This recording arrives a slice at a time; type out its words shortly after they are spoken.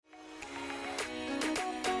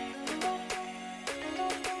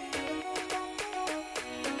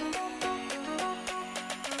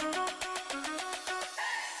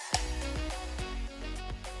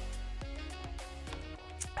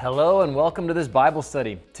Hello and welcome to this Bible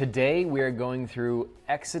study. Today we are going through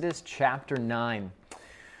Exodus chapter 9.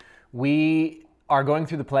 We are going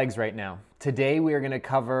through the plagues right now. Today we are going to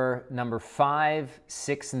cover number 5,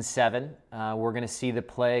 6, and 7. We're going to see the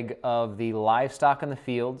plague of the livestock in the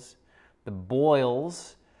fields, the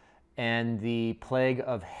boils, and the plague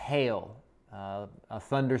of hail, a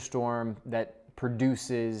thunderstorm that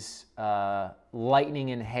produces lightning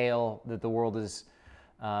and hail that the world has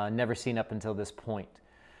never seen up until this point.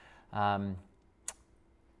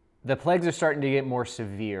 The plagues are starting to get more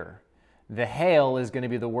severe. The hail is going to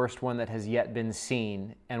be the worst one that has yet been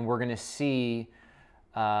seen, and we're going to see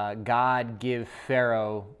God give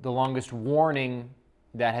Pharaoh the longest warning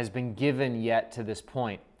that has been given yet to this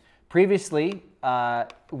point. Previously,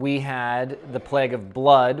 we had the plague of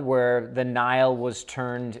blood, where the Nile was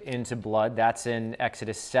turned into blood. That's in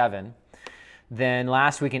Exodus 7. Then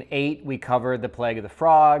last week in 8, we covered the plague of the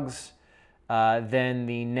frogs, then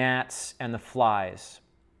the gnats and the flies.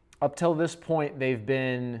 Up till this point, they've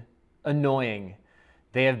been annoying.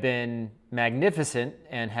 They have been magnificent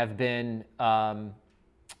and have been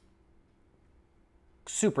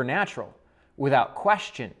supernatural, without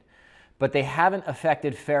question. But they haven't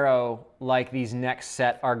affected Pharaoh like these next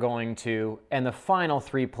set are going to. And the final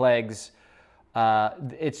 3 plagues,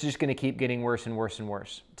 it's just going to keep getting worse and worse and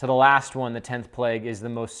worse. To the last one, the 10th plague, is the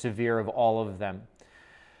most severe of all of them.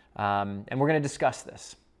 And we're going to discuss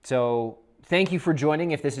this. So thank you for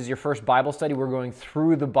joining. If this is your first Bible study, we're going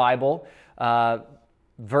through the Bible,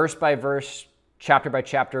 verse by verse, chapter by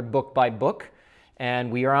chapter, book by book.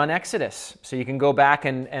 And we are on Exodus. So you can go back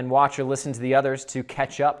and watch or listen to the others to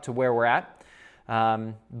catch up to where we're at.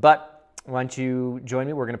 But why don't you join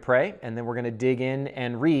me? We're going to pray, and then we're going to dig in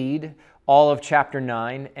and read all of chapter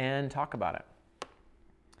 9 and talk about it.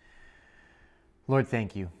 Lord,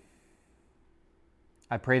 thank you.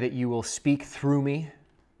 I pray that you will speak through me,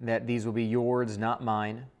 that these will be your words, not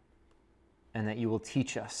mine, and that you will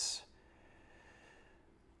teach us.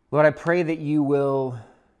 Lord, I pray that you will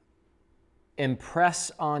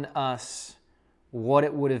impress on us what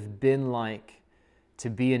it would have been like to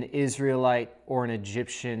be an Israelite or an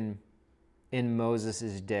Egyptian in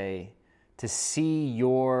Moses' day, to see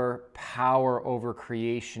your power over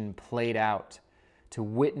creation played out, to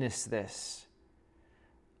witness this.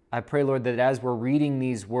 I pray, Lord, that as we're reading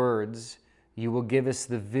these words, you will give us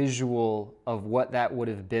the visual of what that would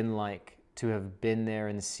have been like to have been there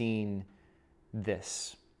and seen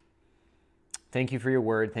this. Thank you for your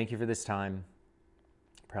word. Thank you for this time.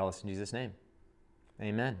 I pray all this in Jesus' name.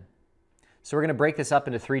 Amen. So we're going to break this up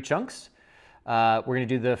into 3 chunks. We're going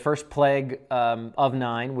to do the first plague of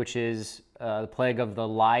 9, which is the plague of the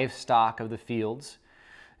livestock of the fields.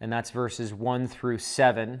 And that's verses 1 through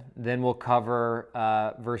 7. Then we'll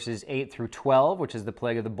cover verses 8 through 12, which is the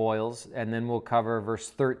plague of the boils. And then we'll cover verse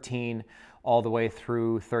 13 all the way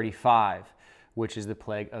through 35, which is the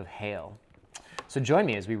plague of hail. So join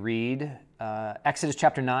me as we read Exodus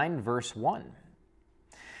chapter 9, verse 1.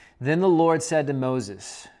 Then the Lord said to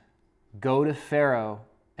Moses, "Go to Pharaoh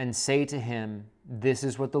and say to him, 'This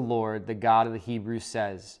is what the Lord, the God of the Hebrews,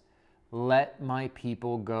 says. Let my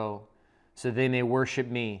people go, so they may worship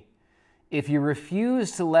me. If you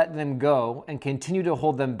refuse to let them go and continue to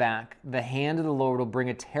hold them back, the hand of the Lord will bring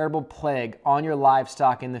a terrible plague on your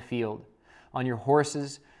livestock in the field, on your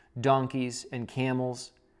horses, donkeys, and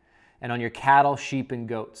camels, and on your cattle, sheep, and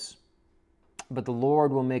goats. But the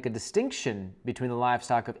Lord will make a distinction between the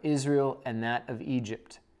livestock of Israel and that of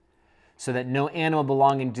Egypt, so that no animal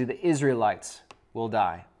belonging to the Israelites will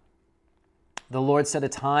die.' The Lord set a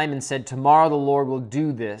time and said, 'Tomorrow the Lord will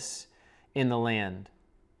do this in the land.'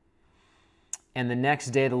 And the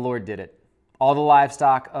next day the Lord did it. All the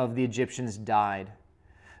livestock of the Egyptians died,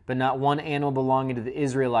 but not one animal belonging to the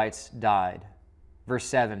Israelites died." Verse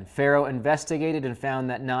 7, Pharaoh investigated and found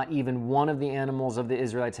that not even one of the animals of the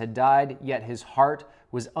Israelites had died, yet his heart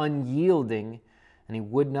was unyielding, and he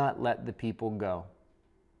would not let the people go.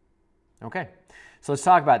 Okay, so let's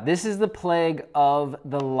talk about it. This is the plague of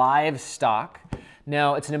the livestock.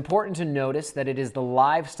 Now, it's important to notice that it is the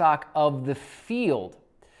livestock of the field.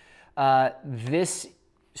 This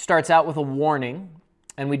starts out with a warning,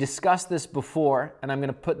 and we discussed this before, and I'm going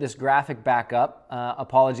to put this graphic back up.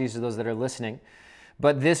 Apologies to those that are listening.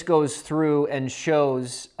 But this goes through and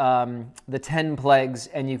shows the 10 plagues,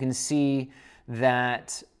 and you can see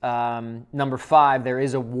that number 5, there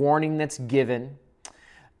is a warning that's given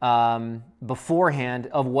beforehand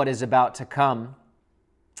of what is about to come.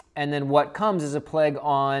 And then what comes is a plague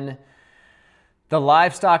on the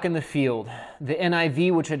livestock in the field. The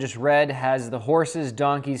NIV, which I just read, has the horses,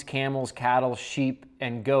 donkeys, camels, cattle, sheep,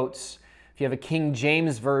 and goats. If If you have a King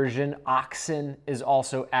James Version, oxen is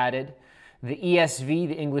also added. The ESV,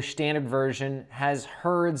 the English Standard Version, has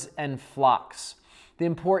herds and flocks. The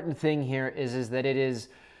important thing here is that it is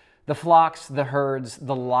the flocks, the herds,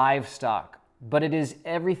 the livestock, but it is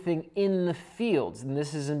everything in the fields. And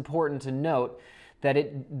this is important to note,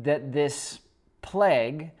 that this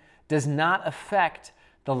plague does not affect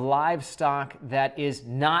the livestock that is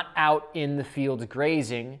not out in the fields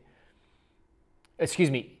grazing.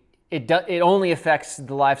 It only affects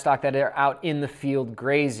the livestock that are out in the field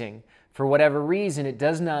grazing. For whatever reason, it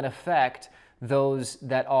does not affect those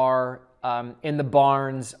that are in the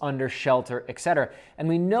barns, under shelter, etc. And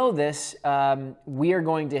we know this, we are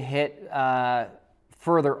going to hit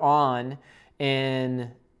further on in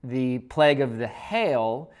the plague of the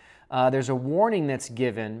hail. There's a warning that's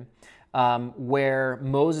given where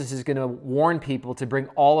Moses is going to warn people to bring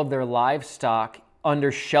all of their livestock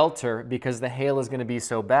under shelter because the hail is going to be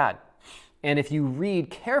so bad. And if you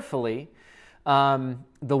read carefully, the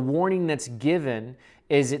warning that's given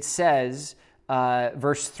is, it says,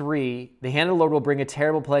 verse 3, the hand of the Lord will bring a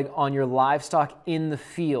terrible plague on your livestock in the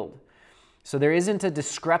field. So there isn't a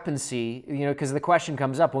discrepancy, because the question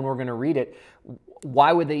comes up when we're going to read it,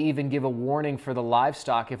 why would they even give a warning for the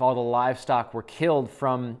livestock if all the livestock were killed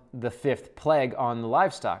from the fifth plague on the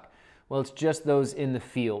livestock? Well, it's just those in the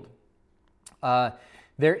field.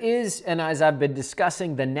 There is, and as I've been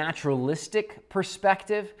discussing, the naturalistic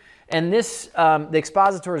perspective. And this, the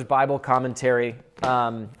Expositor's Bible Commentary,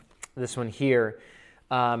 this one here,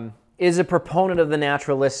 is a proponent of the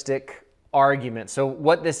naturalistic argument. So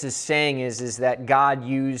what this is saying is that God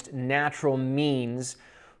used natural means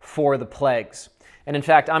for the plagues. And in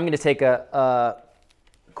fact, I'm going to take a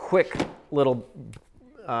quick little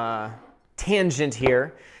tangent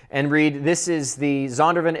here and read, this is the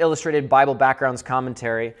Zondervan Illustrated Bible Backgrounds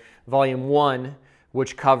Commentary, Volume 1,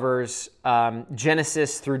 which covers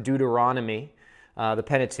Genesis through Deuteronomy, the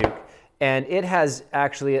Pentateuch. And it has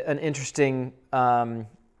actually an interesting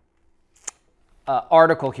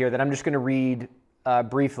article here that I'm just going to read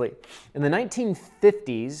briefly. In the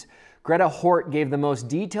 1950s, Greta Hort gave the most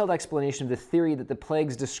detailed explanation of the theory that the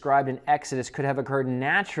plagues described in Exodus could have occurred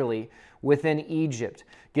naturally within Egypt,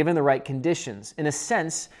 given the right conditions. In a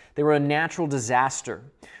sense, they were a natural disaster.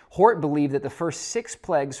 Hort believed that the first 6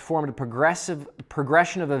 plagues formed a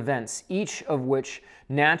progression of events, each of which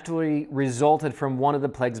naturally resulted from one of the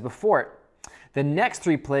plagues before it. The next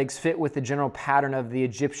 3 plagues fit with the general pattern of the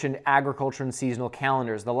Egyptian agriculture and seasonal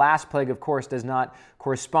calendars. The last plague, of course, does not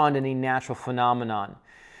correspond to any natural phenomenon.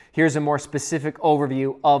 Here's a more specific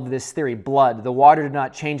overview of this theory. Blood. The water did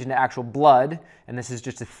not change into actual blood, and this is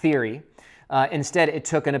just a theory. Instead, it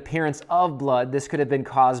took an appearance of blood. This could have been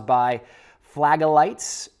caused by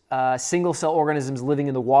flagellites, single-cell organisms living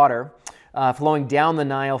in the water, flowing down the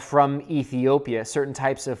Nile from Ethiopia. Certain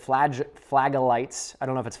types of flagellites, I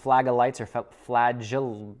don't know if it's flagellites or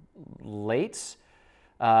flagellates,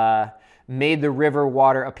 made the river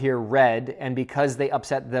water appear red, and because they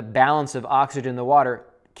upset the balance of oxygen in the water,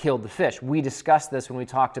 killed the fish. We discussed this when we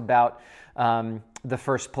talked about the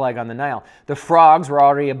first plague on the Nile. The frogs were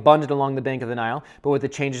already abundant along the bank of the Nile, but with the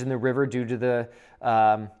changes in the river due to the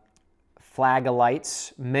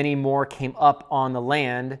flagellites, many more came up on the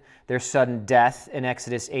land. Their sudden death in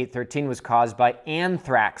Exodus 8:13 was caused by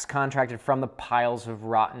anthrax contracted from the piles of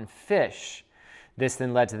rotten fish. This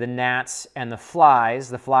then led to the gnats and the flies.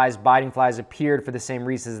 The flies, biting flies, appeared for the same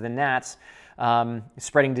reasons as the gnats,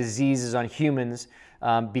 spreading diseases on humans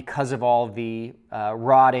because of all the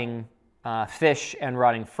rotting fish and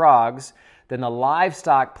rotting frogs. Then the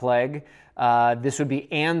livestock plague, this would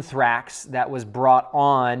be anthrax that was brought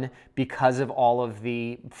on because of all of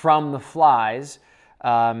from the flies,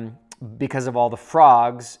 because of all the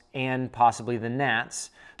frogs and possibly the gnats.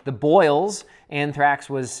 The boils, anthrax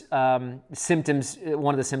was symptoms,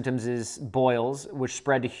 one of the symptoms is boils, which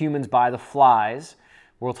spread to humans by the flies.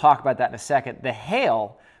 We'll talk about that in a second. The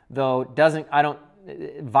hail, though,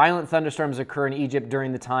 violent thunderstorms occur in Egypt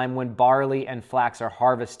during the time when barley and flax are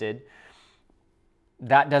harvested.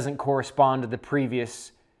 That doesn't correspond to the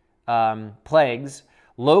previous plagues.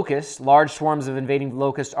 Locusts, large swarms of invading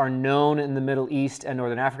locusts are known in the Middle East and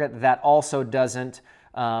Northern Africa. That also doesn't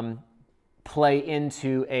play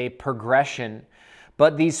into a progression.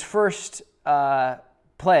 But these first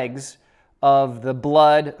plagues of the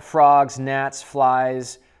blood, frogs, gnats,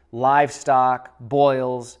 flies, livestock,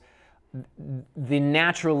 boils, the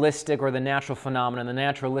naturalistic or the natural phenomenon, the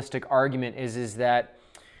naturalistic argument is that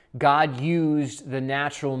God used the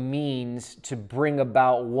natural means to bring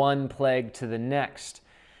about one plague to the next.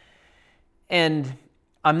 And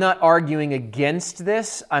I'm not arguing against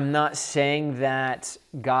this. I'm not saying that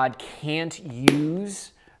God can't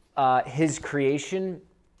use his creation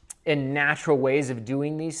in natural ways of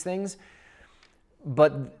doing these things.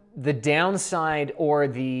 But the downside or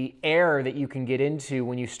the error that you can get into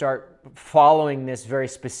when you start following this very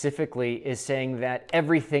specifically is saying that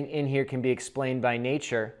everything in here can be explained by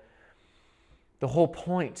nature. The whole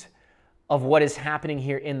point of what is happening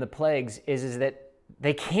here in the plagues is that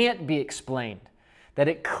they can't be explained, that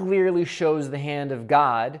it clearly shows the hand of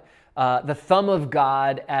God, the thumb of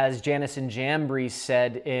God, as Janus and Jambres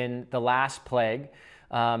said in the last plague,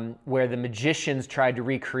 where the magicians tried to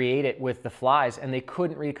recreate it with the flies, and they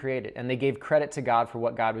couldn't recreate it, and they gave credit to God for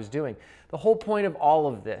what God was doing. The whole point of all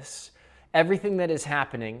of this, everything that is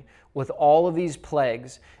happening with all of these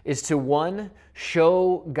plagues, is to, one,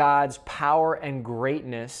 show God's power and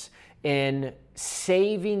greatness in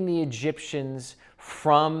saving the Egyptians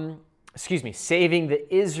saving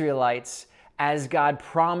the Israelites as God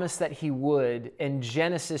promised that he would in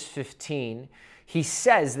Genesis 15. He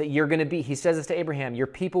says that he says this to Abraham, your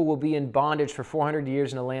people will be in bondage for 400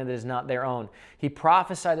 years in a land that is not their own. He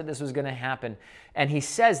prophesied that this was going to happen. And he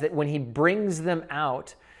says that when he brings them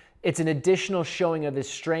out, it's an additional showing of his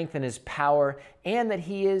strength and his power, and that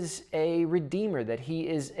he is a redeemer, that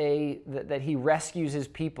he rescues his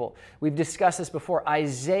people. We've discussed this before.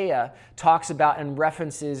 Isaiah talks about and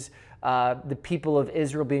references the people of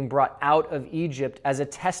Israel being brought out of Egypt as a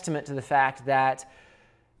testament to the fact that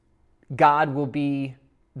God will be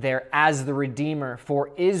there as the Redeemer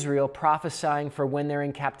for Israel, prophesying for when they're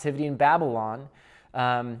in captivity in Babylon,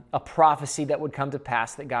 a prophecy that would come to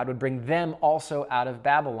pass that God would bring them also out of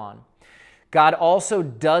Babylon. God also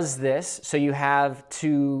does this, so you have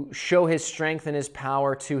to show his strength and his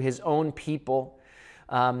power to his own people.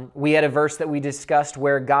 We had a verse that we discussed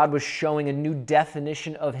where God was showing a new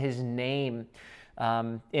definition of his name.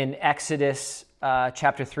 In Exodus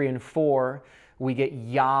chapter 3 and 4, we get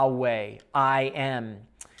Yahweh, I am.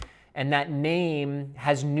 And that name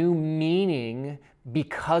has new meaning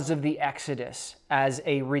because of the Exodus as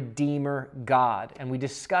a Redeemer God. And we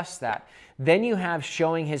discussed that. Then you have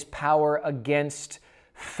showing his power against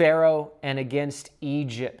Pharaoh and against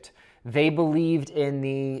Egypt. They believed in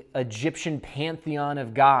the Egyptian pantheon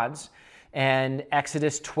of gods. And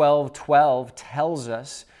Exodus 12:12 tells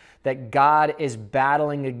us that God is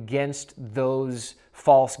battling against those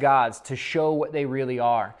false gods to show what they really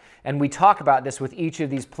are. And we talk about this with each of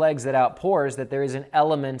these plagues that outpours, that there is an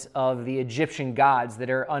element of the Egyptian gods that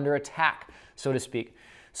are under attack, so to speak.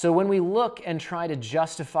 So when we look and try to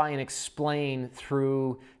justify and explain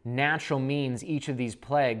through natural means each of these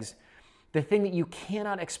plagues, the thing that you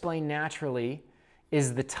cannot explain naturally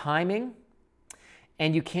is the timing,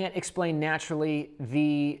 and you can't explain naturally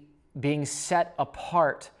the being set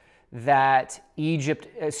apart that Israel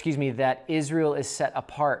is set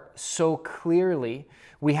apart so clearly.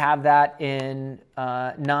 We have that in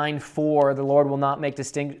 9:4. The Lord will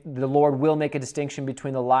make a distinction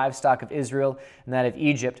between the livestock of Israel and that of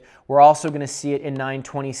Egypt. We're also going to see it in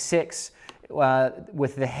 9:26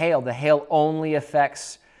 with the hail. The hail only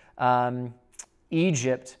affects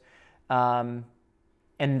Egypt, and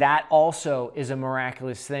that also is a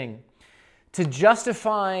miraculous thing. To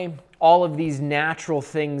justify all of these natural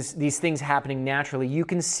things, these things happening naturally, you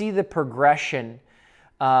can see the progression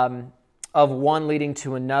of one leading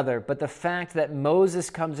to another. But the fact that Moses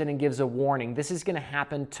comes in and gives a warning, this is going to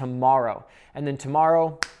happen tomorrow. And then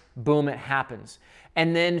tomorrow, boom, it happens.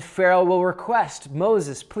 And then Pharaoh will request,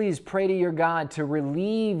 Moses, please pray to your God to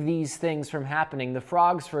relieve these things from happening. The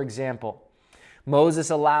frogs, for example. Moses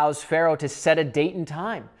allows Pharaoh to set a date and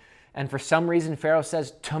time. And for some reason, Pharaoh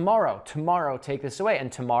says, tomorrow, take this away. And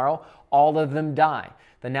tomorrow, all of them die.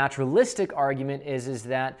 The naturalistic argument is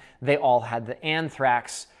that they all had the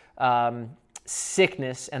anthrax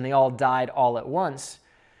sickness and they all died all at once.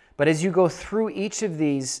 But as you go through each of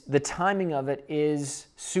these, the timing of it is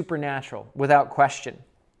supernatural, without question.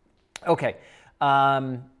 Okay,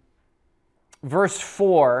 verse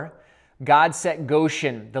 4, God set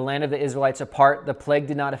Goshen, the land of the Israelites, apart. The plague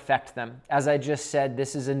did not affect them. As I just said,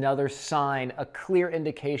 this is another sign, a clear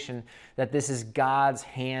indication that this is God's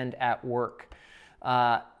hand at work.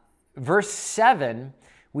 Verse 7,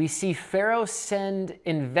 we see Pharaoh send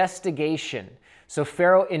investigation. So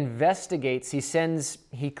Pharaoh investigates.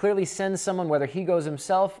 He clearly sends someone, whether he goes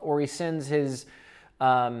himself or he sends his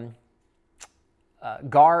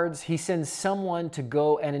guards. He sends someone to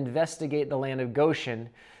go and investigate the land of Goshen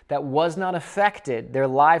that was not affected. Their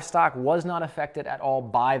livestock was not affected at all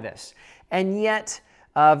by this. And yet,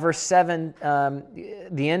 verse 7,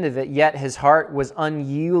 the end of it, yet his heart was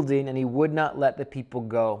unyielding and he would not let the people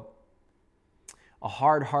go. A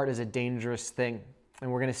hard heart is a dangerous thing,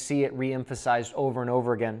 and we're going to see it reemphasized over and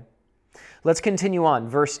over again. Let's continue on,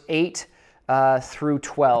 verse 8 through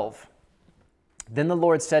 12. Then the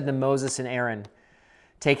Lord said to Moses and Aaron,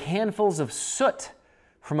 "Take handfuls of soot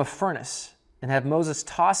from a furnace and have Moses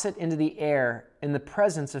toss it into the air in the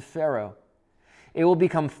presence of Pharaoh. It will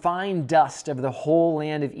become fine dust over the whole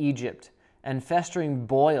land of Egypt, and festering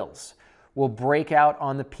boils will break out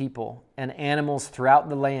on the people and animals throughout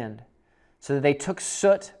the land." So they took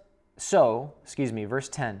soot, verse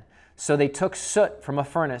 10. So they took soot from a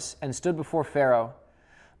furnace and stood before Pharaoh.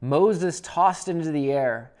 Moses tossed it into the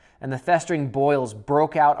air, and the festering boils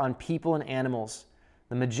broke out on people and animals.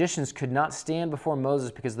 The magicians could not stand before Moses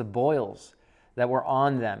because of the boils that were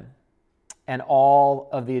on them and all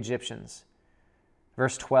of the Egyptians.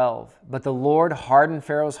 Verse 12, but the Lord hardened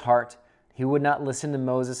Pharaoh's heart. He would not listen to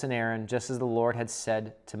Moses and Aaron, just as the Lord had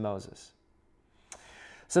said to Moses.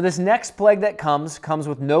 So this next plague that comes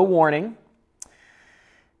with no warning,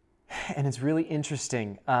 and it's really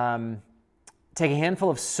interesting. Take a handful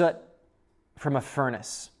of soot from a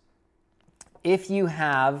furnace. If you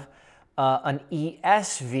have an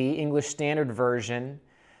ESV, English Standard Version,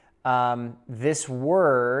 this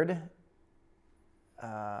word,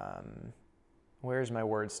 where's my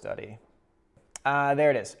word study?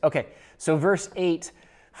 There it is. Okay, so verse 8,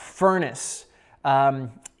 furnace.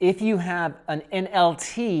 If you have an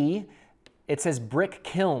NLT, it says brick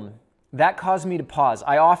kiln. That caused me to pause.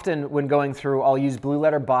 I often, when going through, I'll use Blue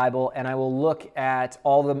Letter Bible, and I will look at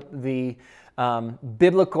all the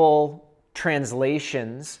biblical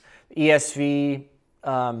translations, ESV,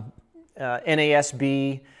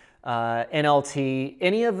 NASB, NLT,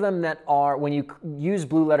 any of them that are, when you use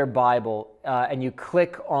Blue Letter Bible and you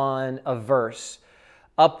click on a verse,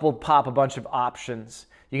 up will pop a bunch of options.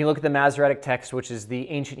 You can look at the Masoretic text, which is the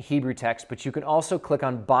ancient Hebrew text, but you can also click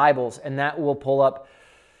on Bibles, and that will pull up,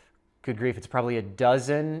 good grief, it's probably a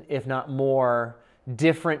dozen, if not more,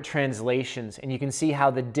 different translations. And you can see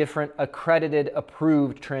how the different accredited,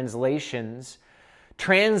 approved translations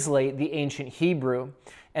translate the ancient Hebrew.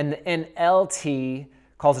 And the NLT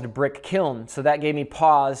calls it a brick kiln. So that gave me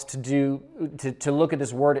pause to look at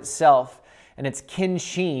this word itself. And it's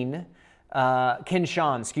Kinshan.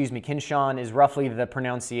 Kinshan is roughly the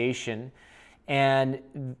pronunciation.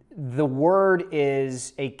 And the word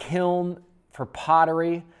is a kiln for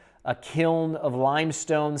pottery, a kiln of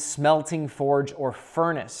limestone, smelting forge, or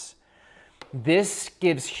furnace. This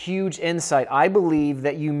gives huge insight. I believe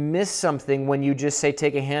that you miss something when you just say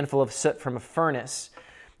take a handful of soot from a furnace.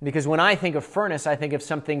 Because when I think of furnace, I think of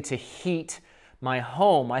something to heat my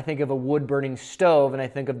home. I think of a wood-burning stove, and I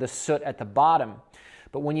think of the soot at the bottom.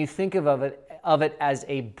 But when you think of it as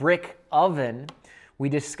a brick oven, we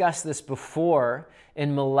discussed this before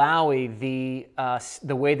in Malawi,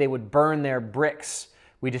 the way they would burn their bricks.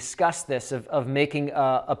 We discussed this of making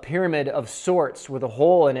a pyramid of sorts with a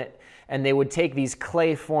hole in it, and they would take these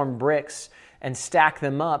clay-formed bricks and stack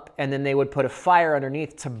them up, and then they would put a fire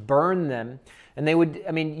underneath to burn them. And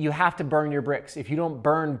you have to burn your bricks. If you don't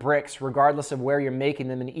burn bricks, regardless of where you're making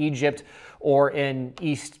them, in Egypt or in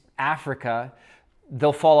East Africa,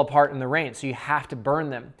 they'll fall apart in the rain. So you have to burn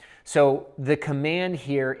them. So the command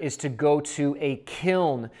here is to go to a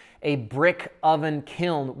kiln, a brick oven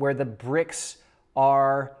kiln, where the bricks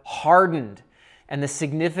are hardened. And the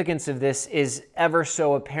significance of this is ever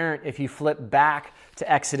so apparent if you flip back to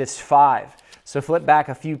Exodus 5. So flip back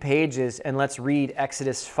a few pages and let's read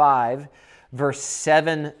Exodus 5, verse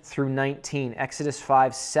 7 through 19. Exodus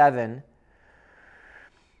 5, 7.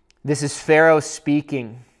 This is Pharaoh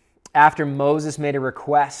speaking after Moses made a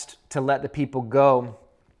request to let the people go.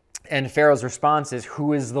 And Pharaoh's response is,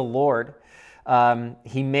 "Who is the Lord?"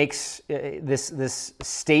 He makes this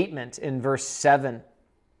statement in verse 7.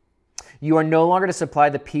 "You are no longer to supply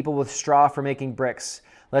the people with straw for making bricks.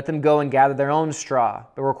 Let them go and gather their own straw,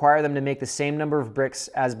 but require them to make the same number of bricks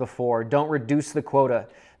as before. Don't reduce the quota.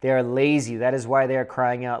 They are lazy. That is why they are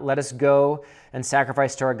crying out, 'Let us go and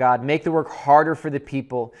sacrifice to our God.' Make the work harder for the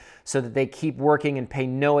people so that they keep working and pay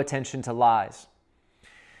no attention to lies."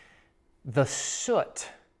 The soot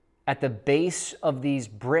at the base of these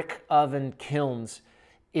brick oven kilns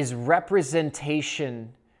is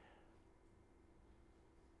representation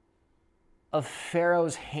of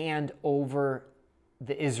Pharaoh's hand over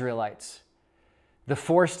the Israelites. The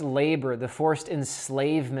forced labor, the forced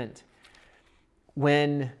enslavement.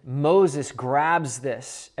 When Moses grabs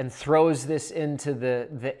this and throws this into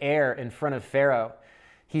the air in front of Pharaoh,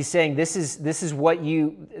 he's saying this is what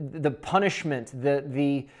the punishment,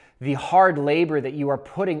 the hard labor that you are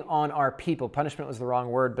putting on our people. Punishment was the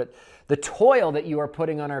wrong word, but the toil that you are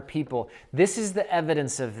putting on our people, this is the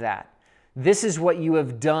evidence of that. This is what you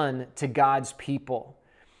have done to God's people.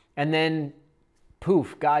 And then,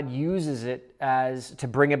 poof, God uses it to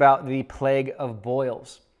bring about the plague of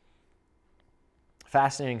boils.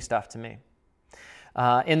 Fascinating stuff to me.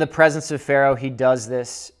 In the presence of Pharaoh, he does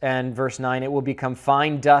this. And verse 9, it will become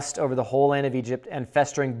fine dust over the whole land of Egypt, and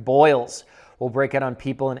festering boils will break out on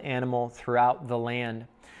people and animal throughout the land.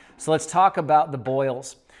 So let's talk about the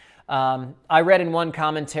boils. I read in one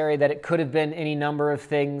commentary that it could have been any number of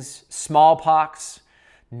things: smallpox,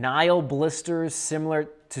 Nile blisters similar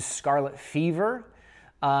to scarlet fever,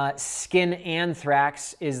 skin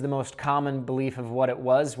anthrax is the most common belief of what it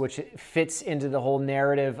was, which fits into the whole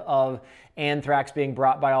narrative of anthrax being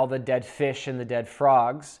brought by all the dead fish and the dead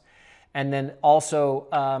frogs. And then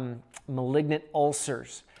also malignant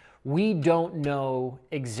ulcers. We don't know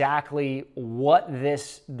exactly what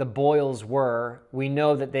the boils were. We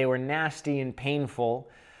know that they were nasty and painful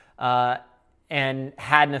and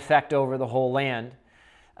had an effect over the whole land.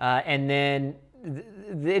 And then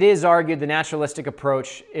it is argued, the naturalistic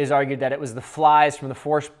approach is argued that it was the flies from the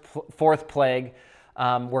fourth plague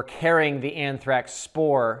were carrying the anthrax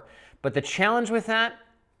spore. But the challenge with that,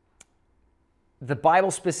 the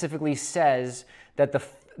Bible specifically says that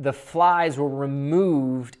the flies were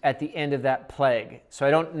removed at the end of that plague. So I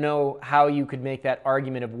don't know how you could make that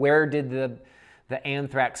argument of where did the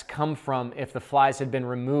anthrax come from if the flies had been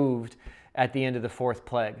removed at the end of the fourth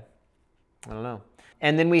plague. I don't know.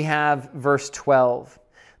 And then we have verse 12.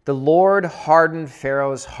 The Lord hardened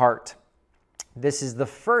Pharaoh's heart. This is the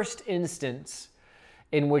first instance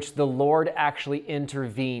in which the Lord actually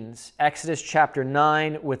intervenes. Exodus chapter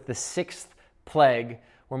 9 with the sixth plague,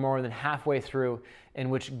 we're more than halfway through, in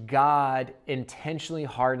which God intentionally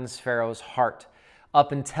hardens Pharaoh's heart.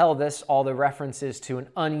 Up until this, all the references to an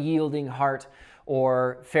unyielding heart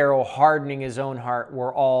or Pharaoh hardening his own heart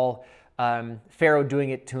were all Pharaoh doing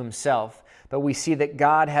it to himself. But we see that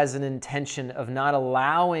God has an intention of not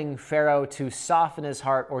allowing Pharaoh to soften his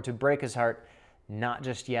heart or to break his heart, not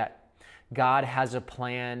just yet. God has a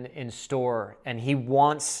plan in store, and he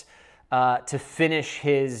wants to finish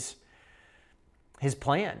his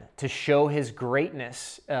plan, to show his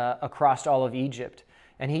greatness across all of Egypt.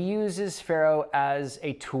 And he uses Pharaoh as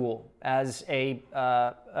a tool, as an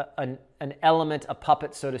element, a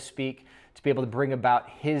puppet, so to speak, to be able to bring about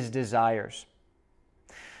his desires.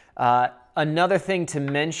 Another thing to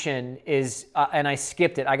mention is, and I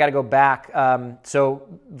skipped it, I got to go back. So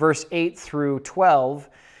verse 8 through 12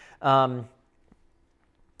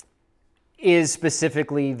 is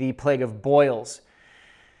specifically the plague of boils.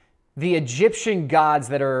 The Egyptian gods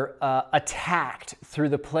that are attacked through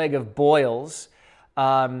the plague of boils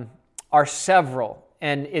are several,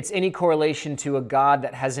 and it's any correlation to a god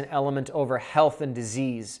that has an element over health and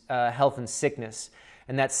disease, health and sickness.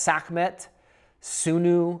 And that's Sekhmet,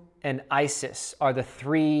 Sunu, and Isis are the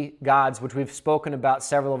three gods, which we've spoken about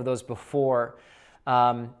several of those before,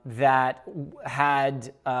 that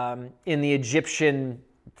had, in the Egyptian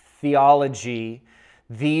theology,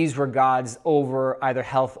 these were gods over either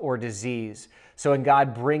health or disease. So in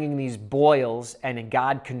God bringing these boils and in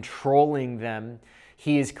God controlling them,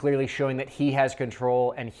 he is clearly showing that he has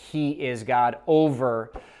control and he is God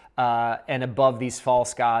over and above these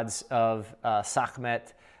false gods of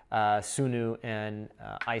Sekhmet, Sunu, and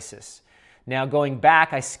Isis. Now going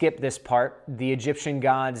back, I skipped this part. The Egyptian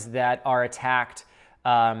gods that are attacked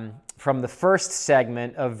from the first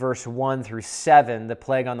segment of verse 1 through 7, the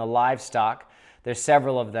plague on the livestock, there's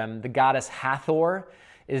several of them. The goddess Hathor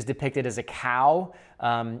is depicted as a cow.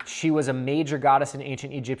 She was a major goddess in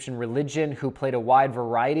ancient Egyptian religion who played a wide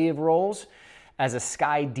variety of roles. As a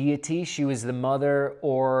sky deity, she was the mother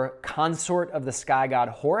or consort of the sky god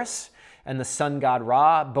Horus and the sun god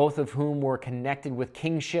Ra, both of whom were connected with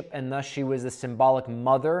kingship, and thus she was the symbolic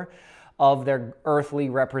mother of their earthly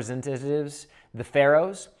representatives, the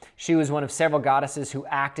pharaohs. She was one of several goddesses who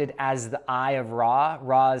acted as the eye of Ra,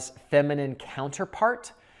 Ra's feminine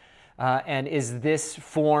counterpart. And is this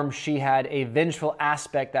form, she had a vengeful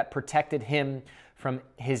aspect that protected him from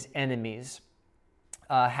his enemies.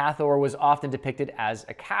 Hathor was often depicted as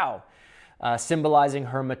a cow, symbolizing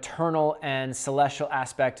her maternal and celestial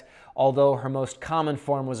aspect, although her most common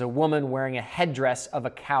form was a woman wearing a headdress of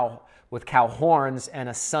a cow with cow horns and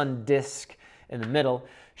a sun disk in the middle.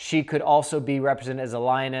 She could also be represented as a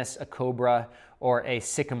lioness, a cobra, or a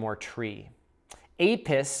sycamore tree.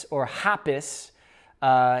 Apis or Hapis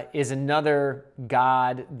is another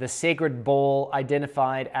god, the sacred bull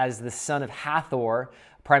identified as the son of Hathor,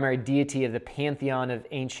 primary deity of the pantheon of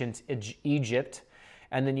ancient Egypt.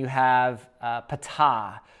 And then you have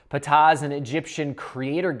Ptah. Ptah is an Egyptian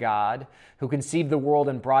creator god who conceived the world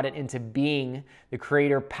and brought it into being, the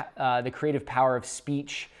creative power of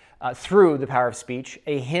speech, through the power of speech.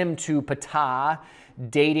 A hymn to Ptah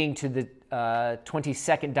dating to the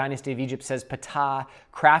 22nd dynasty of Egypt says, Ptah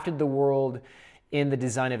crafted the world in the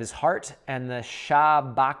design of his heart, and the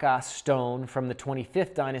Shabaka stone from the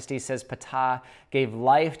 25th dynasty says Ptah gave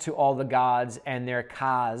life to all the gods and their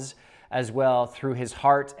Kaz as well through his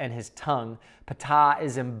heart and his tongue. Ptah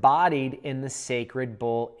is embodied in the sacred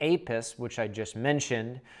bull Apis, which I just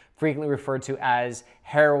mentioned, frequently referred to as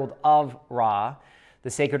herald of Ra. The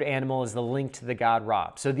sacred animal is the link to the god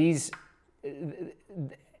Ra. So these,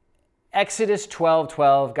 Exodus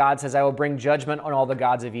 12:12, God says, I will bring judgment on all the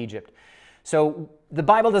gods of Egypt. So the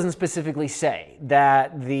Bible doesn't specifically say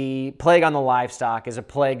that the plague on the livestock is a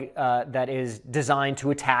plague that is designed to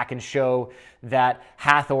attack and show that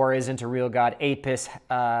Hathor isn't a real god, Apis,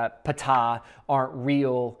 Ptah aren't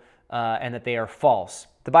real, and that they are false.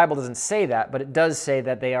 The Bible doesn't say that, but it does say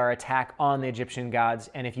that they are an attack on the Egyptian gods.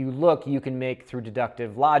 And if you look, you can make through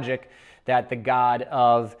deductive logic that the god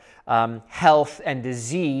of health and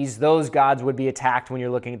disease, those gods would be attacked when you're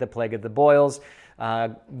looking at the plague of the boils.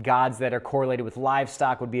 Gods that are correlated with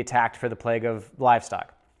livestock would be attacked for the plague of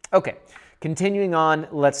livestock. Okay, continuing on,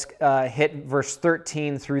 let's hit verse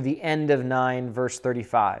 13 through the end of 9, verse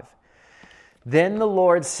 35. Then the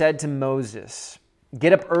Lord said to Moses,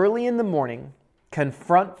 get up early in the morning,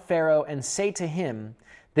 confront Pharaoh, and say to him,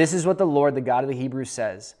 this is what the Lord, the God of the Hebrews,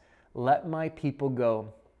 says, let my people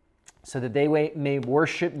go, so that they may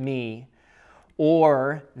worship me,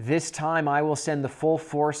 or this time I will send the full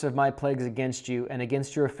force of my plagues against you and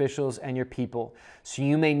against your officials and your people, so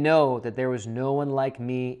you may know that there was no one like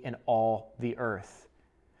me in all the earth.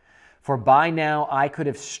 For by now I could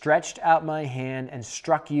have stretched out my hand and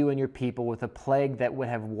struck you and your people with a plague that would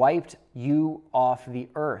have wiped you off the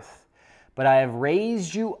earth. But I have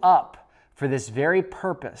raised you up for this very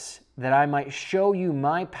purpose, that I might show you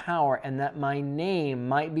my power and that my name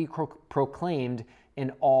might be proclaimed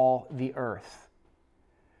in all the earth.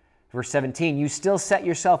 Verse 17, you still set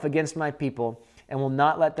yourself against my people and will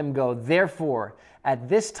not let them go. Therefore, at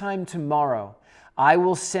this time tomorrow, I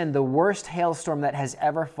will send the worst hailstorm that has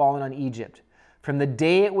ever fallen on Egypt. From the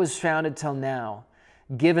day it was founded till now,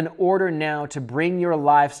 give an order now to bring your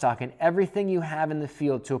livestock and everything you have in the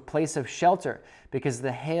field to a place of shelter, because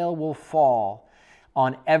the hail will fall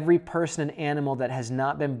on every person and animal that has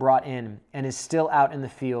not been brought in and is still out in the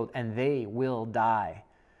field, and they will die.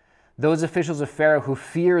 Those officials of Pharaoh who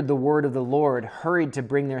feared the word of the Lord hurried to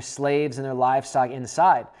bring their slaves and their livestock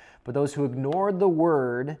inside. But those who ignored the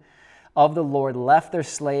word of the Lord left their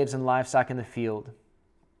slaves and livestock in the field.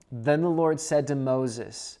 Then the Lord said to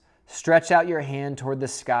Moses, stretch out your hand toward the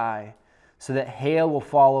sky, so that hail will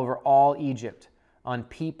fall over all Egypt, on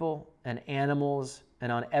people and animals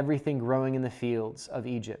and on everything growing in the fields of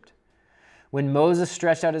Egypt. When Moses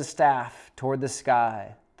stretched out his staff toward the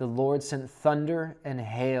sky, the Lord sent thunder and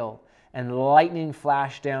hail, and lightning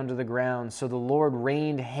flashed down to the ground. So the Lord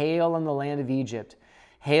rained hail on the land of Egypt.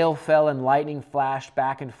 Hail fell and lightning flashed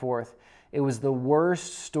back and forth. It was the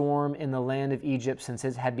worst storm in the land of Egypt since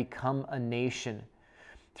it had become a nation.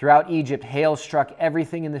 Throughout Egypt, hail struck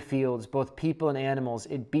everything in the fields, both people and animals.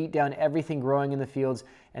 It beat down everything growing in the fields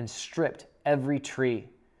and stripped every tree.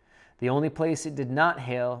 The only place it did not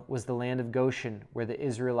hail was the land of Goshen, where the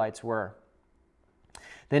Israelites were.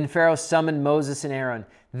 Then Pharaoh summoned Moses and Aaron.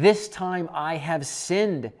 This time I have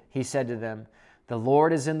sinned, he said to them. The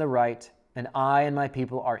Lord is in the right, and I and my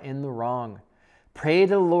people are in the wrong. Pray to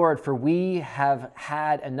the Lord, for we have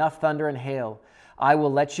had enough thunder and hail. I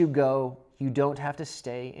will let you go. You don't have to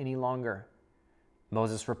stay any longer.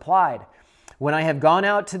 Moses replied, when I have gone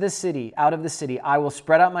out of the city, I will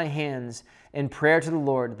spread out my hands in prayer to the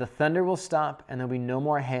Lord. The thunder will stop, and there will be no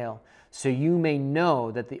more hail, so you may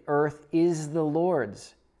know that the earth is the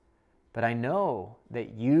Lord's. But I know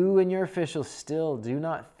that you and your officials still do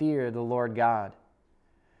not fear the Lord God.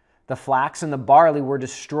 The flax and the barley were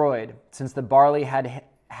destroyed, since the barley had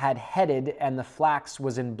headed and the flax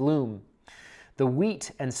was in bloom. The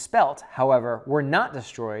wheat and spelt, however, were not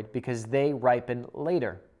destroyed because they ripened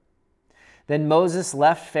later. Then Moses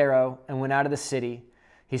left Pharaoh and went out of the city.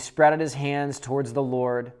 He spread out his hands towards the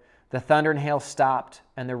Lord. The thunder and hail stopped,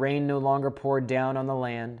 and the rain no longer poured down on the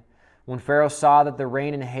land. When Pharaoh saw that the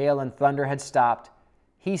rain and hail and thunder had stopped,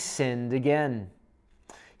 he sinned again.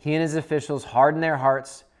 He and his officials hardened their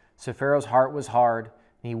hearts, so Pharaoh's heart was hard,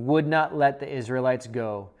 and he would not let the Israelites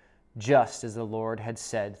go, just as the Lord had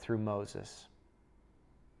said through Moses.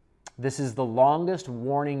 This is the longest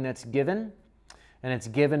warning that's given, and it's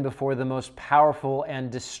given before the most powerful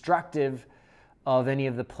and destructive of any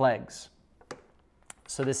of the plagues.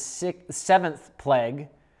 So the seventh plague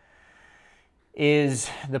is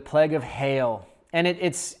the plague of hail. And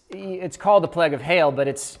it's called the plague of hail, but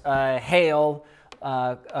it's hail,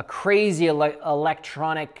 a crazy electric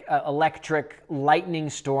lightning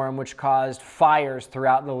storm which caused fires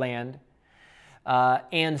throughout the land,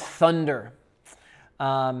 and thunder.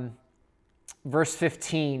 Verse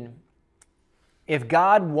 15, if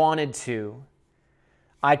God wanted to,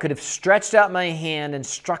 I could have stretched out my hand and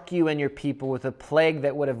struck you and your people with a plague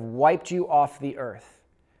that would have wiped you off the earth.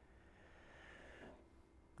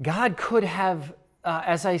 God could have,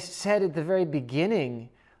 as I said at the very beginning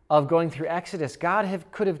of going through Exodus,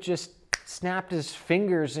 could have just snapped his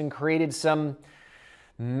fingers and created some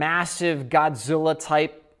massive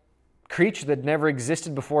Godzilla-type creature that never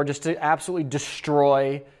existed before just to absolutely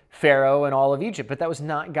destroy Pharaoh and all of Egypt. But that was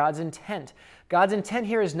not God's intent. God's intent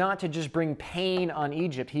here is not to just bring pain on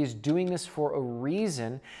Egypt. He is doing this for a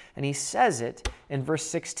reason, and he says it in verse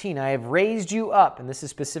 16. I have raised you up, and this is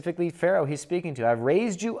specifically Pharaoh he's speaking to. I've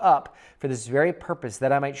raised you up for this very purpose,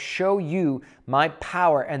 that I might show you my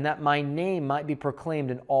power and that my name might be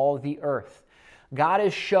proclaimed in all the earth. God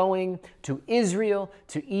is showing to Israel,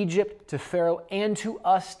 to Egypt, to Pharaoh, and to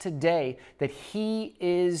us today that he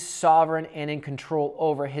is sovereign and in control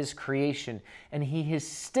over his creation. And he is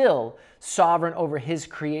still sovereign over his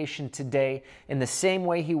creation today in the same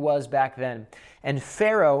way he was back then. And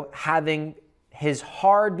Pharaoh, having his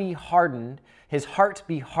heart be hardened,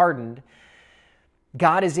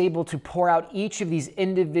 God is able to pour out each of these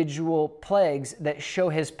individual plagues that show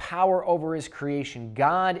his power over his creation.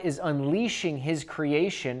 God is unleashing his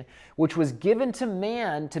creation, which was given to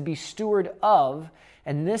man to be steward of,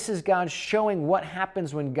 and this is God showing what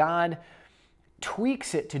happens when God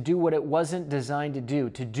tweaks it to do what it wasn't designed to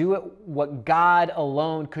do it what God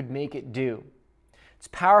alone could make it do. It's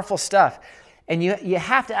powerful stuff. And you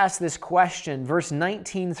have to ask this question, verse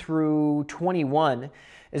 19 through 21,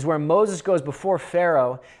 is where Moses goes before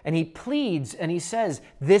Pharaoh and he pleads and he says,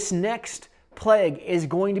 this next plague is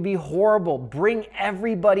going to be horrible. Bring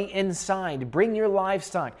everybody inside. Bring your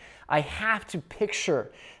livestock. I have to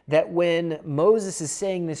picture that when Moses is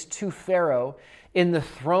saying this to Pharaoh in the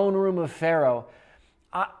throne room of Pharaoh,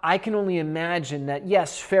 I can only imagine that,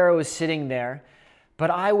 yes, Pharaoh is sitting there, but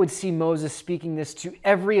I would see Moses speaking this to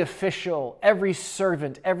every official, every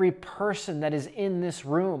servant, every person that is in this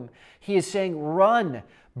room. He is saying, run.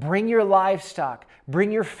 Bring your livestock, bring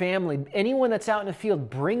your family, anyone that's out in the field,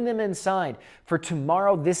 bring them inside. For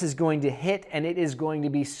tomorrow this is going to hit and it is going to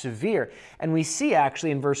be severe. And we see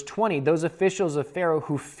actually in verse 20, those officials of Pharaoh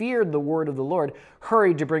who feared the word of the Lord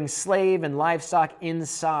hurried to bring slave and livestock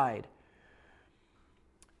inside.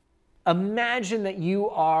 Imagine that you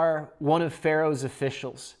are one of Pharaoh's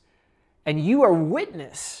officials and you are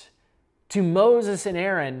witness to Moses and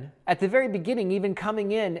Aaron at the very beginning, even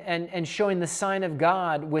coming in and showing the sign of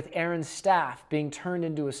God with Aaron's staff being turned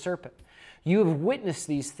into a serpent. You have witnessed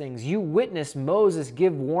these things. You witnessed Moses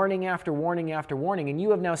give warning after warning after warning, and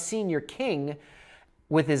you have now seen your king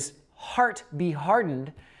with his heart be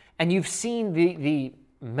hardened, and you've seen the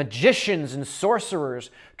magicians and sorcerers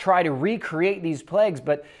try to recreate these plagues,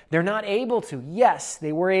 but they're not able to. Yes,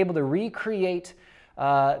 they were able to recreate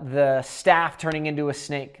the staff turning into a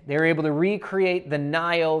snake. They were able to recreate the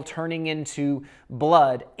Nile turning into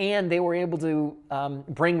blood, and they were able to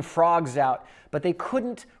bring frogs out, but they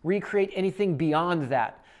couldn't recreate anything beyond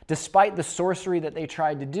that. Despite the sorcery that they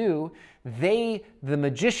tried to do, the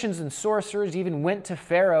magicians and sorcerers even went to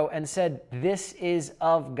Pharaoh and said, this is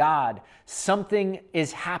of God. Something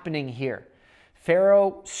is happening here.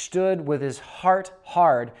 Pharaoh stood with his heart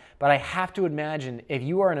hard, but I have to imagine if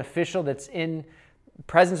you are an official that's in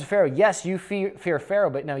presence of Pharaoh, yes, you fear Pharaoh,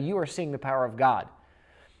 but now you are seeing the power of God.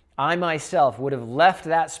 I myself would have left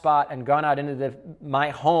that spot and gone out into my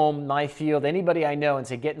home, my field, anybody I know, and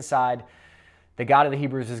say, get inside. The God of the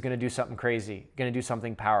Hebrews is going to do something crazy, going to do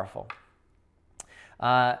something powerful.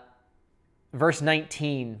 Verse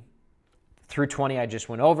 19 through 20 I just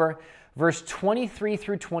went over. Verse 23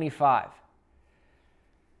 through 25.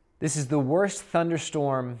 This is the worst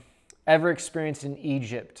thunderstorm ever experienced in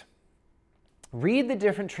Egypt. Read the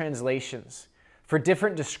different translations for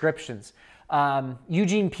different descriptions.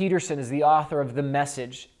 Eugene Peterson is the author of The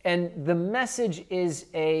Message, and The Message is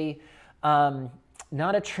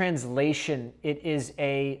not a translation, it is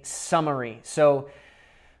a summary. So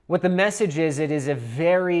what The Message is, it is a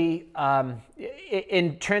very,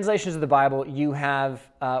 in translations of the Bible, you have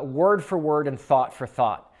word for word and thought for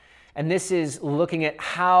thought. And this is looking at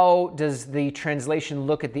how does the translation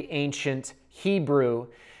look at the ancient Hebrew,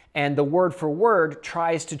 and the word for word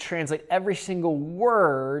tries to translate every single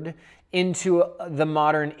word into the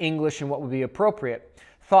modern English and what would be appropriate.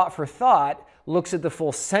 Thought for thought looks at the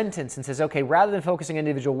full sentence and says, okay, rather than focusing on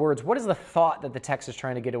individual words, what is the thought that the text is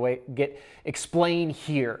trying to explain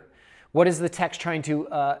here? What is the text trying to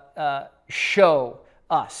show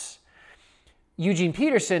us? Eugene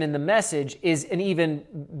Peterson in The Message is an even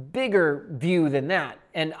bigger view than that.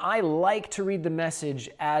 And I like to read The Message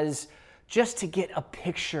as just to get a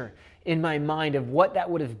picture in my mind of what that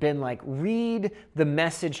would have been like. Read the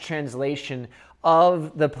Message translation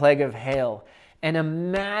of the plague of hail and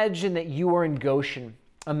imagine that you are in Goshen.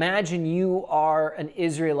 Imagine you are an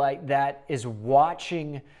Israelite that is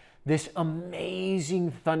watching this amazing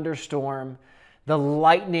thunderstorm, the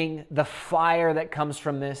lightning, the fire that comes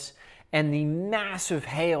from this, and the massive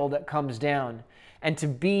hail that comes down. And to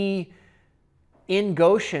be in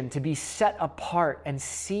Goshen, to be set apart and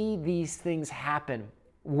see these things happen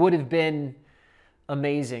would have been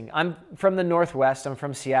amazing. I'm from the Northwest. I'm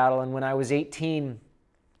from Seattle. And when I was 18,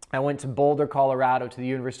 I went to Boulder, Colorado, to the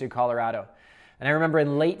University of Colorado. And I remember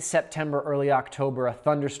in late September, early October, a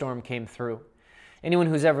thunderstorm came through. Anyone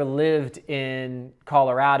who's ever lived in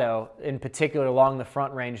Colorado, in particular along the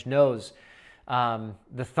Front Range, knows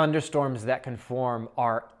the thunderstorms that can form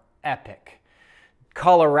are epic.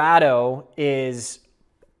 Colorado is,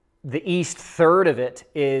 the east third of it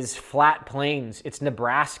is flat plains. It's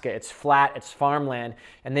Nebraska. It's flat. It's farmland.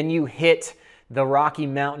 And then you hit the Rocky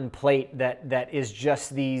Mountain plate that is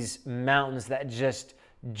just these mountains that just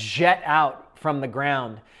jet out from the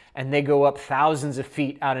ground, and they go up thousands of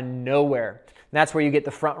feet out of nowhere. And that's where you get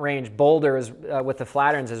the Front Range. Boulder is, with the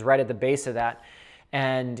Flatirons, is right at the base of that.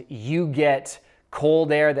 And you get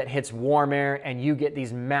cold air that hits warm air, and you get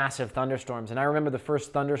these massive thunderstorms. And I remember the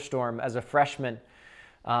first thunderstorm as a freshman.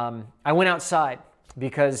 I went outside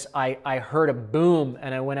because I heard a boom,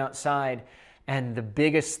 and I went outside, and the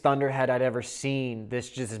biggest thunderhead I'd ever seen,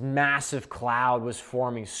 this massive cloud was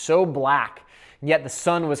forming, so black, and yet the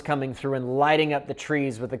sun was coming through and lighting up the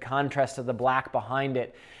trees with the contrast of the black behind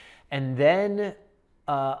it. And then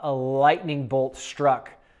a lightning bolt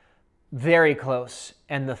struck very close,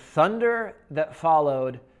 and the thunder that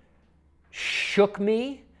followed shook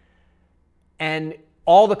me, and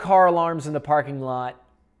all the car alarms in the parking lot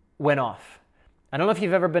went off. I don't know if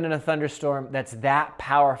you've ever been in a thunderstorm that's that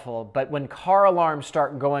powerful, but when car alarms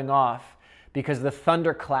start going off because the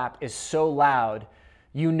thunderclap is so loud,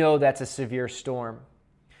 you know that's a severe storm.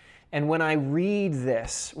 And when I read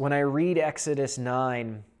this, when I read Exodus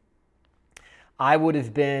 9, I would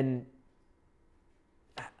have been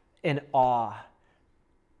in awe.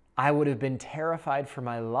 I would have been terrified for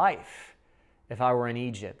my life if I were in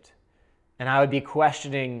Egypt. And I would be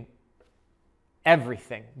questioning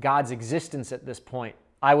everything, God's existence at this point.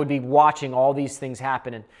 I would be watching all these things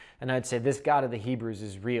happen, and I'd say, this God of the Hebrews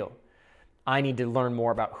is real. I need to learn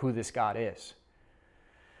more about who this God is.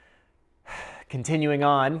 Continuing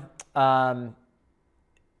on,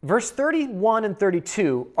 verse 31 and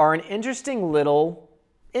 32 are an interesting little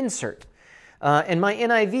insert. And my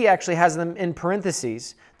NIV actually has them in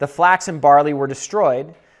parentheses. The flax and barley were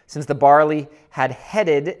destroyed, since the barley had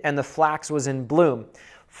headed and the flax was in bloom.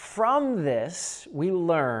 From this, we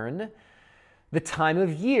learn the time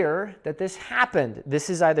of year that this happened. This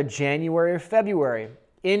is either January or February.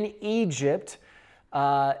 In Egypt,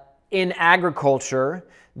 in agriculture,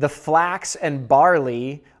 the flax and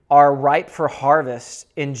barley are ripe for harvest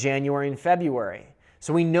in January and February.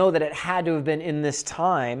 So we know that it had to have been in this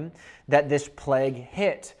time that this plague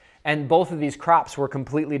hit. And both of these crops were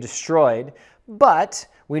completely destroyed. But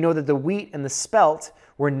we know that the wheat and the spelt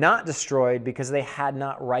were not destroyed because they had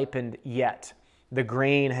not ripened yet. The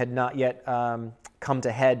grain had not yet come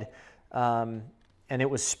to head, and it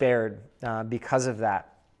was spared because of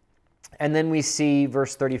that. And then we see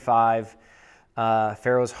verse 35,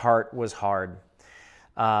 Pharaoh's heart was hard.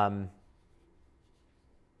 An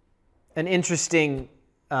interesting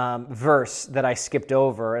verse that I skipped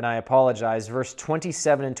over, and I apologize, verse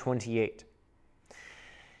 27 and 28.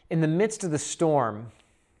 In the midst of the storm,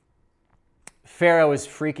 Pharaoh is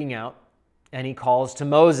freaking out, and he calls to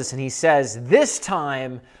Moses, and he says, "This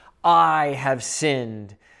time I have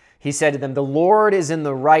sinned." He said to them, "The Lord is in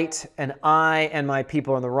the right, and I and my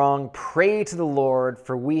people are in the wrong. Pray to the Lord,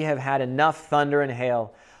 for we have had enough thunder and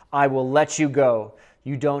hail. I will let you go.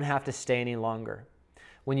 You don't have to stay any longer."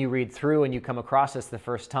 When you read through and you come across this the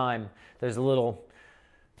first time, there's a little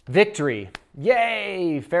victory.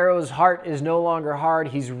 Yay! Pharaoh's heart is no longer hard.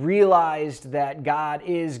 He's realized that God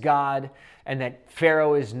is God and that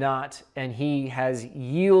Pharaoh is not, and he has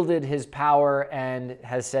yielded his power and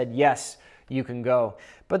has said, "Yes, you can go.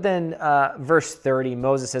 But then verse 30,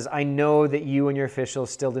 Moses says, I know that you and your officials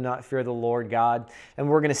still do not fear the Lord God. And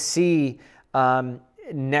we're going to see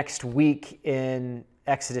next week in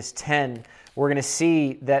Exodus 10, we're going to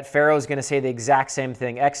see that Pharaoh is going to say the exact same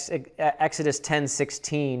thing. Exodus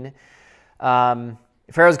 10:16,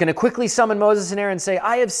 Pharaoh's going to quickly summon Moses and Aaron and say,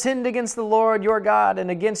 I have sinned against the Lord your God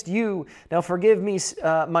and against you. Now forgive me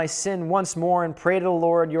my sin once more and pray to the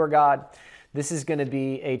Lord your God. This is going to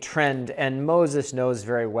be a trend, and Moses knows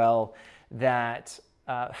very well that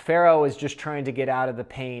Pharaoh is just trying to get out of the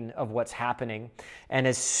pain of what's happening. And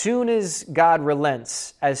as soon as God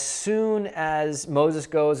relents, as soon as Moses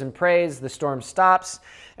goes and prays, the storm stops.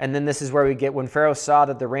 And then this is where we get when Pharaoh saw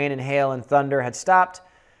that the rain and hail and thunder had stopped,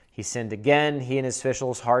 he sinned again. He and his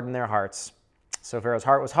officials hardened their hearts. So Pharaoh's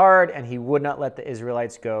heart was hard, and he would not let the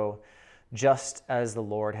Israelites go, just as the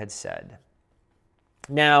Lord had said.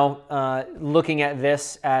 Now, looking at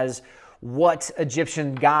this as what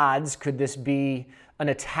Egyptian gods could this be an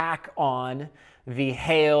attack on? The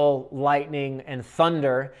hail, lightning, and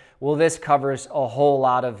thunder. Well, this covers a whole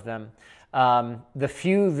lot of them. The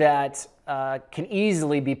few that can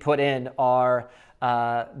easily be put in are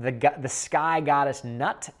the sky goddess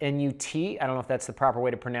Nut, N-U-T. I don't know if that's the proper way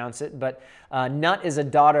to pronounce it, but Nut is a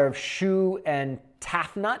daughter of Shu and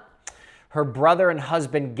Tafnut. Her brother and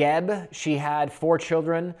husband Geb, she had 4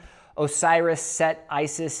 children, Osiris, Set,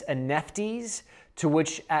 Isis, and Nephthys, to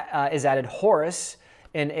which is added Horus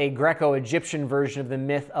in a Greco-Egyptian version of the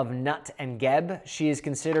myth of Nut and Geb. She is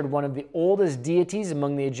considered one of the oldest deities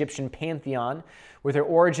among the Egyptian pantheon, with her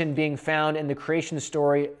origin being found in the creation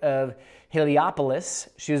story of Heliopolis.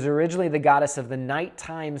 She was originally the goddess of the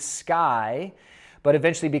nighttime sky, but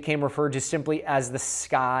eventually became referred to simply as the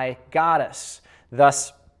sky goddess.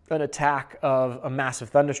 Thus, an attack of a massive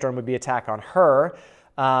thunderstorm would be attack on her.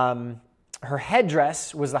 Her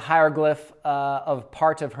headdress was the hieroglyph of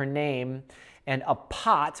part of her name, and a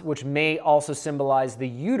pot, which may also symbolize the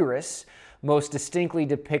uterus, most distinctly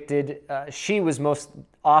depicted. She was most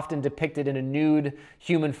often depicted in a nude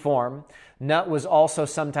human form. Nut was also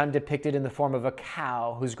sometimes depicted in the form of a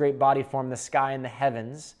cow, whose great body formed the sky and the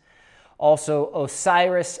heavens. Also,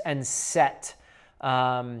 Osiris and Set,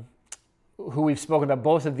 who we've spoken about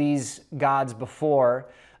both of these gods before.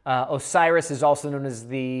 Osiris is also known as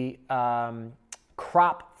the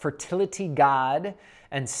crop fertility god,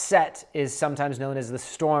 and Set is sometimes known as the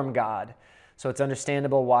storm god. So it's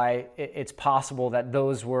understandable why it's possible that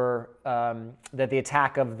those were, that the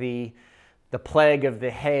attack of the plague of the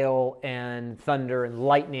hail and thunder and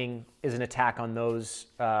lightning is an attack on those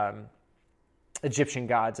Egyptian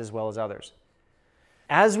gods as well as others.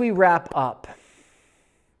 As we wrap up,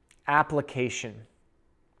 application.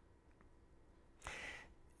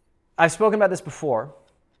 I've spoken about this before.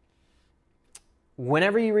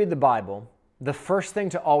 Whenever you read the Bible, the first thing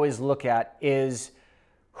to always look at is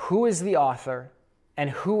who is the author and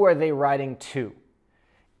who are they writing to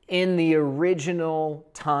in the original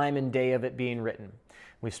time and day of it being written.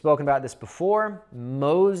 We've spoken about this before.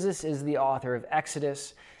 Moses is the author of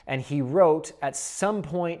Exodus, and he wrote at some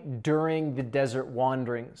point during the desert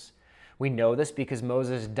wanderings. We know this because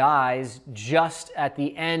Moses dies just at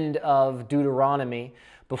the end of Deuteronomy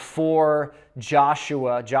before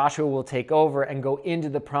Joshua. Joshua will take over and go into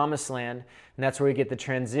the promised land, and that's where we get the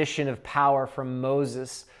transition of power from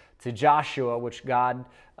Moses to Joshua, which God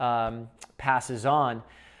passes on.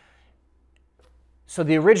 So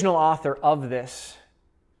the original author of this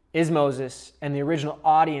is Moses, and the original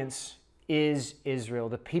audience is Israel,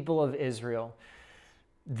 the people of Israel.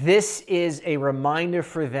 This is a reminder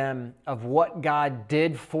for them of what God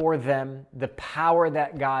did for them, the power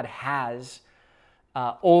that God has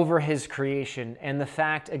over his creation, and the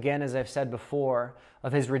fact, again, as I've said before,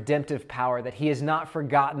 of his redemptive power, that he has not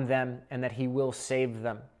forgotten them and that he will save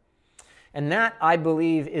them. And that, I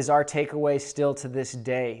believe, is our takeaway still to this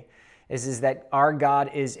day, is that our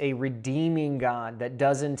God is a redeeming God that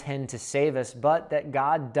does intend to save us, but that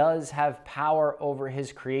God does have power over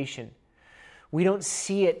his creation. We don't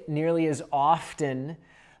see it nearly as often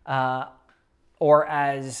or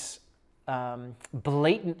as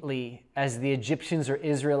blatantly as the Egyptians or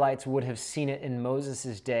Israelites would have seen it in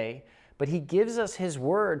Moses' day, but he gives us his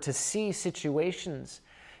word to see situations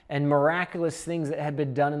and miraculous things that had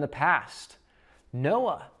been done in the past.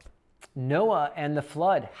 Noah and the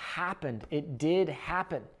flood happened. It did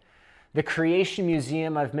happen. The Creation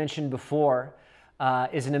Museum I've mentioned before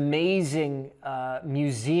is an amazing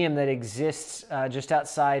museum that exists just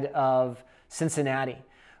outside of Cincinnati,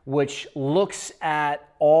 which looks at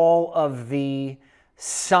all of the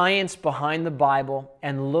science behind the Bible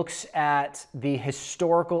and looks at the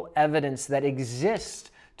historical evidence that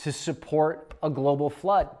exists to support a global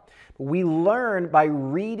flood. We learn by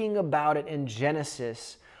reading about it in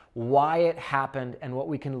Genesis why it happened and what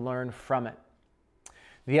we can learn from it.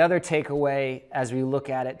 The other takeaway as we look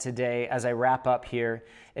at it today, as I wrap up here,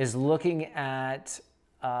 is looking at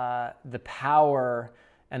the power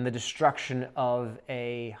and the destruction of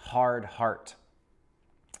a hard heart.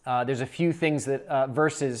 There's a few things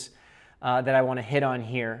verses that I want to hit on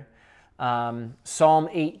here. Psalm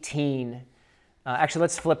 18. Actually,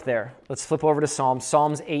 let's flip there. Let's flip over to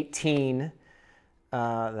Psalms 18.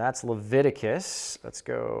 That's Leviticus. Let's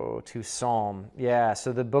go to Psalm. Yeah,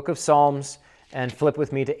 so the book of Psalms, and flip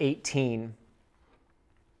with me to 18.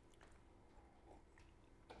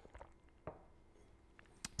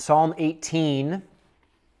 Psalm 18,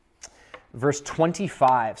 verse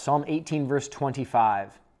 25. Psalm 18, verse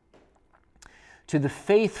 25. To the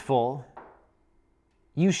faithful,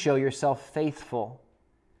 you show yourself faithful.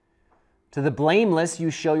 To the blameless,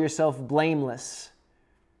 you show yourself blameless.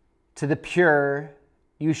 To the pure,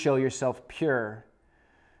 you show yourself pure.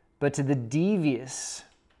 But to the devious,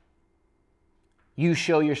 you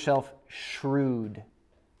show yourself shrewd.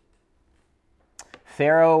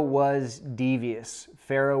 Pharaoh was devious.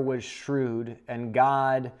 Pharaoh was shrewd, and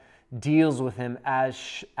God deals with him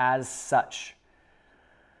as such.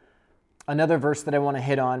 Another verse that I want to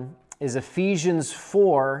hit on is Ephesians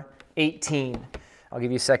 4:18. I'll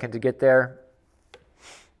give you a second to get there.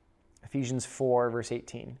 Ephesians 4, verse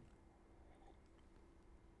 18.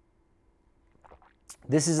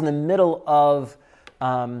 This is in the middle of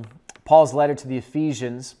Paul's letter to the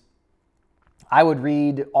Ephesians. I would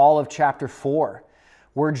read all of chapter 4.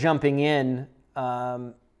 We're jumping in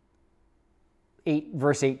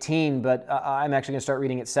verse 18, but I'm actually going to start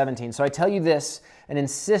reading at 17. So I tell you this, and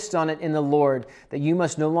insist on it in the Lord, that you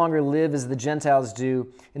must no longer live as the Gentiles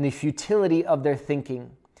do in the futility of their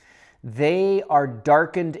thinking. They are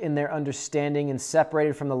darkened in their understanding and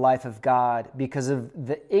separated from the life of God because of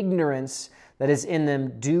the ignorance that is in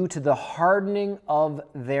them due to the hardening of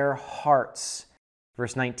their hearts.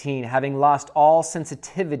 Verse 19, having lost all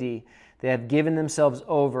sensitivity, they have given themselves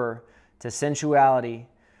over to sensuality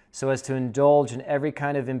so as to indulge in every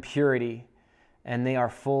kind of impurity, and they are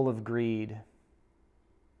full of greed.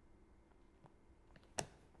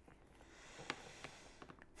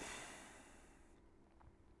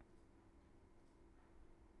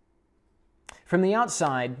 From the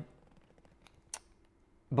outside,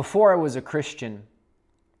 before I was a Christian,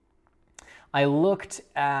 I looked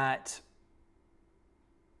at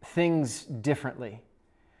things differently.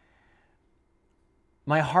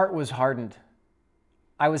 My heart was hardened.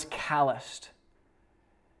 I was calloused.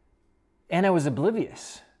 And I was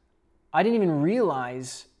oblivious. I didn't even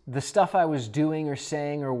realize the stuff I was doing or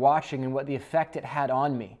saying or watching and what the effect it had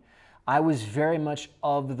on me. I was very much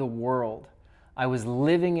of the world. I was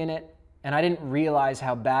living in it, and I didn't realize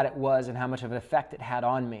how bad it was and how much of an effect it had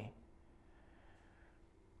on me.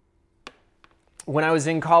 When I was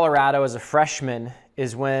in Colorado as a freshman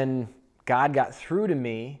is when God got through to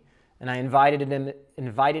me, and I invited him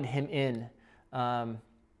in.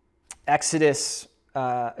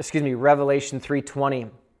 Revelation 3:20.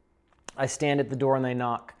 I stand at the door and I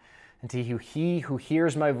knock. And to he who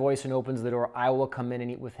hears my voice and opens the door, I will come in and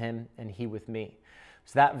eat with him and he with me.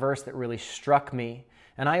 It's that verse that really struck me.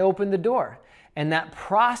 And I opened the door. And that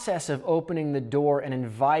process of opening the door and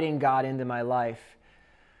inviting God into my life,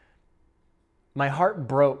 my heart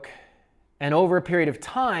broke. And over a period of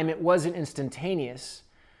time, it wasn't instantaneous.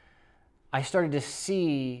 I started to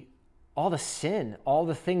see all the sin, all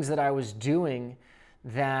the things that I was doing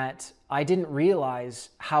that I didn't realize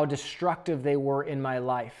how destructive they were in my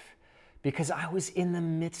life because I was in the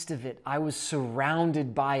midst of it. I was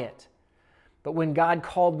surrounded by it. But when God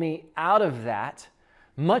called me out of that,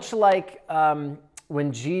 much like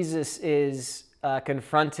when Jesus is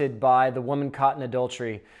confronted by the woman caught in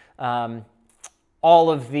adultery, all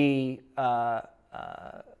of the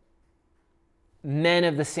men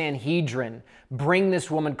of the Sanhedrin bring this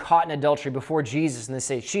woman caught in adultery before Jesus, and they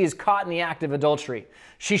say, she is caught in the act of adultery.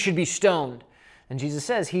 She should be stoned. And Jesus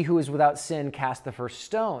says, he who is without sin cast the first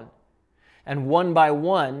stone. And one by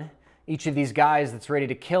one, each of these guys that's ready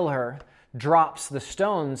to kill her drops the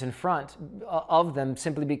stones in front of them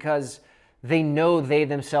simply because they know they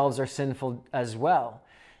themselves are sinful as well.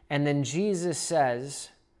 And then Jesus says,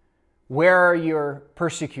 where are your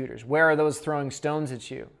persecutors? Where are those throwing stones at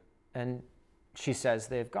you? And she says,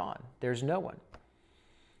 they've gone. There's no one.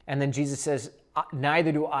 And then Jesus says,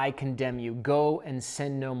 neither do I condemn you. Go and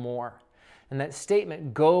sin no more. And that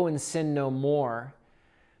statement, go and sin no more,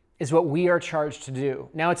 is what we are charged to do.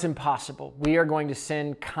 Now, it's impossible. We are going to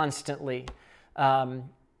sin constantly.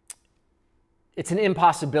 it's an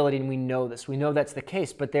impossibility, and we know this. We know that's the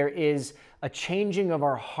case, but there is a changing of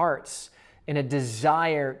our hearts and a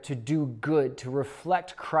desire to do good, to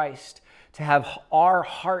reflect Christ, to have our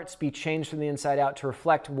hearts be changed from the inside out, to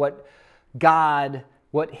reflect what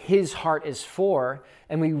His heart is for.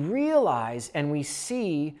 And we realize and we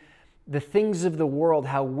see the things of the world,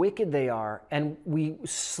 how wicked they are, and we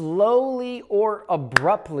slowly or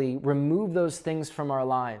abruptly remove those things from our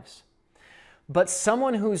lives. But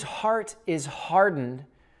someone whose heart is hardened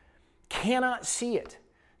cannot see it.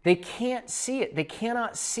 They can't see it. They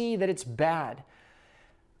cannot see that it's bad.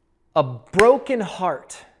 A broken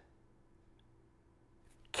heart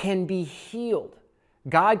can be healed.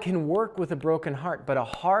 God can work with a broken heart, but a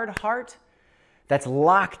hard heart that's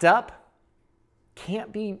locked up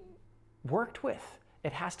can't be worked with.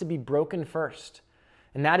 It has to be broken first.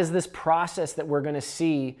 And that is this process that we're going to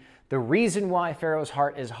see. The reason why Pharaoh's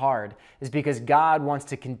heart is hard is because God wants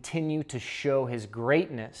to continue to show His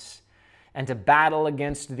greatness and to battle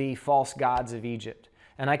against the false gods of Egypt.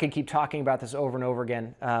 And I could keep talking about this over and over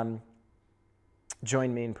again.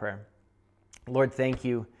 Join me in prayer. Lord, thank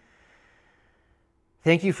you.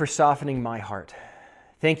 Thank you for softening my heart.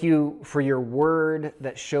 Thank you for your word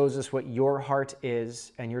that shows us what your heart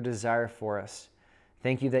is and your desire for us.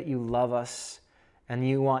 Thank you that you love us and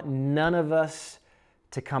you want none of us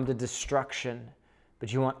to come to destruction,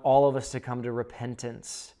 but you want all of us to come to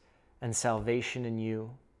repentance and salvation in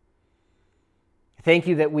you. Thank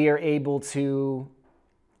you that we are able to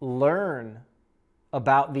learn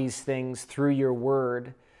about these things through your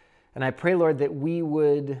word. And I pray, Lord, that we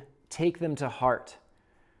would take them to heart,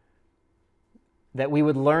 that we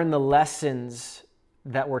would learn the lessons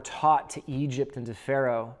that were taught to Egypt and to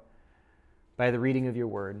Pharaoh by the reading of your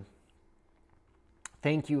word.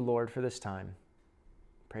 Thank you, Lord, for this time.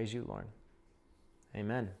 Praise you, Lord.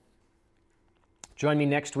 Amen. Join me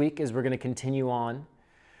next week as we're going to continue on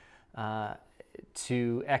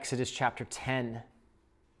to Exodus chapter 10.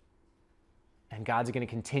 And God's going to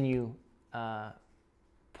continue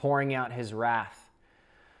pouring out his wrath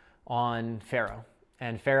on Pharaoh.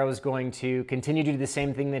 And Pharaoh is going to continue to do the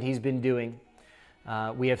same thing that he's been doing.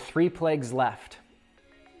 We have 3 plagues left,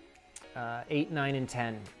 8, 9, and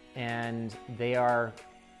 10. And they are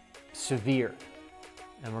severe.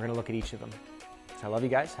 And we're going to look at each of them. So I love you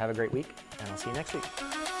guys. Have a great week. And I'll see you next week.